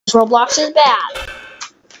Roblox is bad.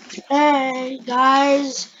 Hey,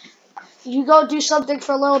 guys. You go do something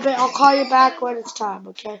for a little bit. I'll call you back when it's time,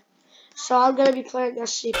 okay? So I'm going to be playing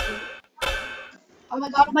SCP. Oh my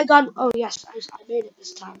god, oh my god. Oh yes, I made it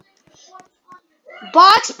this time.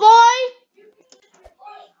 Box boy!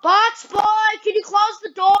 Box boy, can you close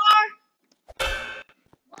the door?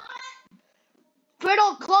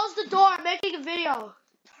 Bruddah, close the door. I'm making a video.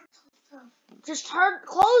 Just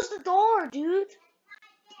close the door, dude.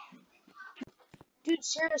 Dude,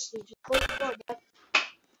 seriously, just close the door, man.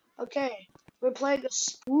 Okay, we're playing a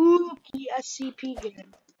spooky SCP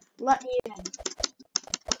game. Let me in.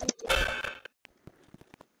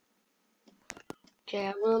 Okay,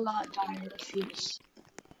 I will not die in refuse.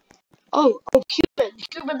 Oh,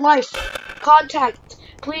 human life. Contact,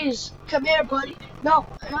 please, come here, buddy. No,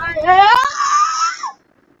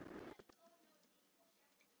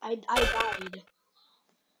 I died.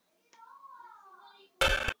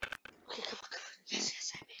 Okay, come on.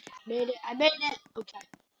 Yes, I made it. I made it. Okay,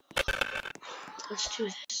 let's do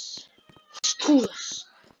this. Let's do this.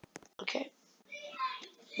 Okay,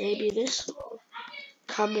 maybe this will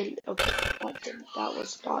come in. Okay, that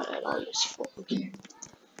was not at all useful. Okay,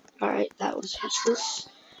 all right, that was useless.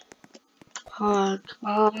 Come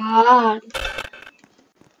on.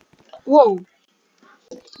 Whoa.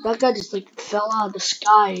 That guy just like fell out of the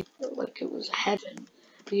sky like it was heaven.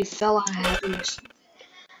 He fell out of heaven or something.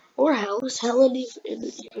 Or hell. Is hell even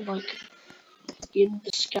like in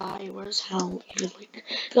the sky? Where's hell even like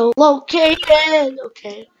located?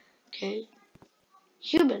 Okay. Okay.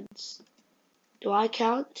 Humans. Do I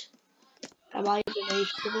count? Am I even a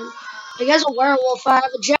human? I guess a werewolf. I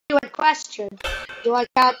have a genuine question. Do I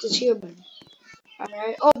count as human?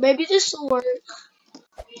 Alright. Oh, maybe this will work.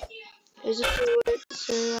 Is it too late to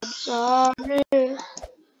say I'm sorry?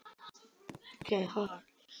 Okay, hold on.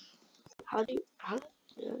 How do you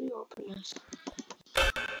open this?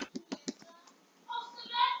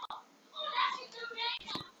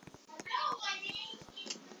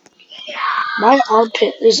 My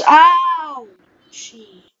armpit is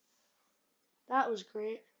ouchie. That was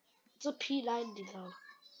great. It's a P90 though.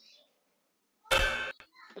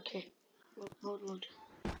 Okay. Load.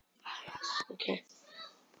 Ah, yes. Okay.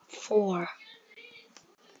 4.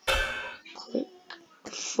 Click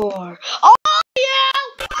 4. Oh yeah!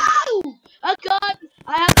 Wow! A gun! I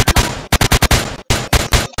have a gun.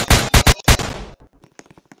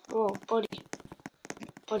 Oh, buddy.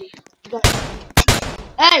 You got it.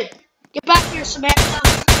 Hey! Get back here, Samantha!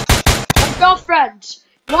 My girlfriend!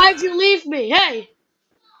 Why'd you leave me? Hey!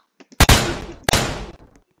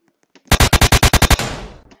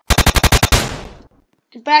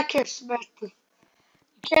 Get back here, Samantha. You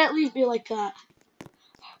can't leave me like that.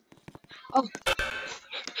 Oh,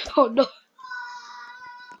 oh no.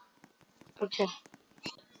 Okay.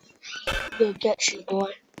 I'm gonna get you,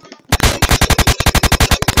 boy.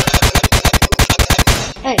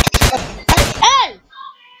 Hey! Hey!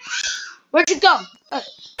 Where'd you go?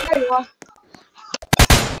 There you are.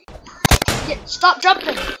 Stop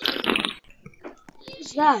jumping!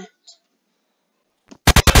 What's that?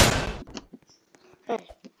 Hey,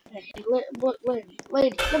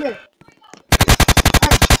 lady, come here.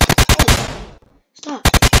 Hey, stop.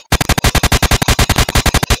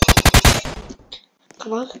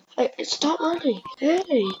 Come on. Hey, stop running. Hey.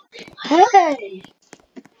 Hey.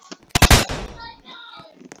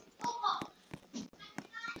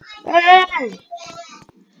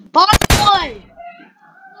 Boss boy.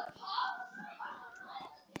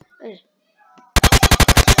 Hey.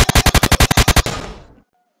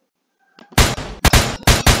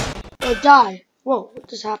 Oh, die. Whoa, what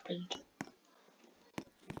just happened?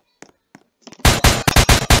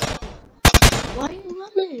 Why are you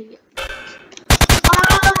running?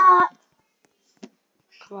 Ah!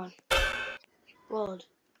 Come on. Load.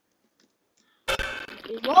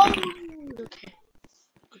 Okay.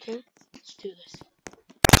 Okay. Let's do this.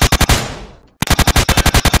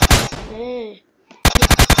 Hey.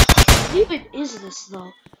 What even is this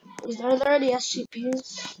though? Are there any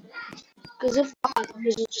SCPs? Because if not, then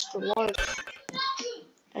this is just a large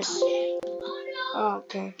SC. Oh,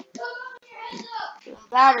 okay. The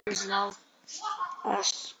battery's low.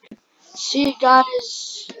 See you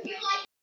guys.